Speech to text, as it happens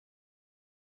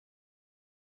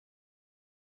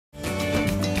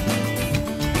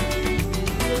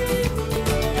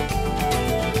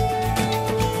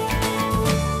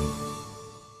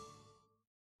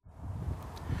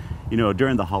You know,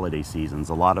 during the holiday seasons,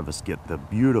 a lot of us get the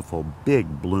beautiful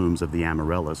big blooms of the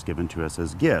Amaryllis given to us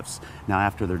as gifts. Now,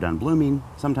 after they're done blooming,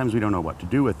 sometimes we don't know what to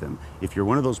do with them. If you're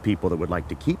one of those people that would like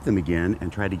to keep them again and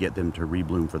try to get them to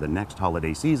rebloom for the next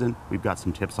holiday season, we've got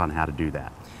some tips on how to do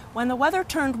that. When the weather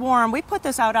turned warm, we put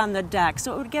this out on the deck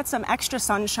so it would get some extra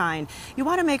sunshine. You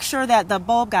want to make sure that the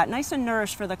bulb got nice and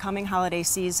nourished for the coming holiday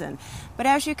season. But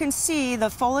as you can see, the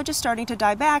foliage is starting to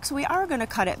die back, so we are going to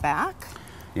cut it back.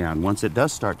 Yeah, and once it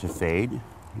does start to fade,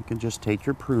 you can just take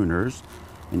your pruners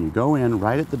and you go in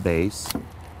right at the base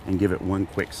and give it one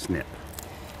quick snip.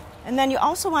 And then you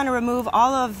also want to remove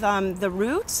all of the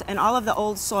roots and all of the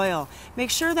old soil. Make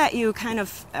sure that you kind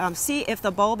of see if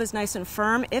the bulb is nice and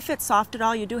firm. If it's soft at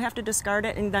all, you do have to discard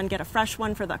it and then get a fresh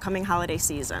one for the coming holiday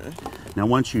season. Now,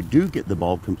 once you do get the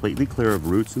bulb completely clear of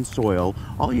roots and soil,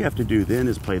 all you have to do then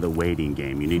is play the waiting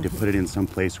game. You need to put it in some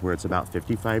place where it's about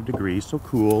 55 degrees, so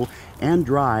cool and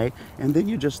dry, and then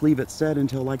you just leave it set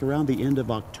until like around the end of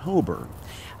October.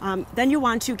 Then you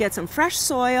want to get some fresh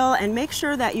soil and make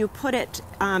sure that you put it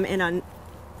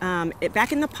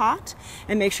back in the pot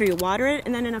and make sure you water it,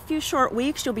 and then in a few short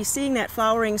weeks you'll be seeing that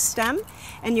flowering stem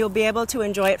and you'll be able to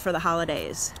enjoy it for the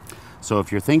holidays. So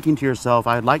if you're thinking to yourself,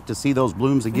 I'd like to see those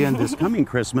blooms again this coming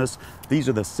Christmas, these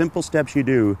are the simple steps you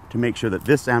do to make sure that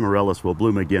this Amaryllis will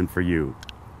bloom again for you.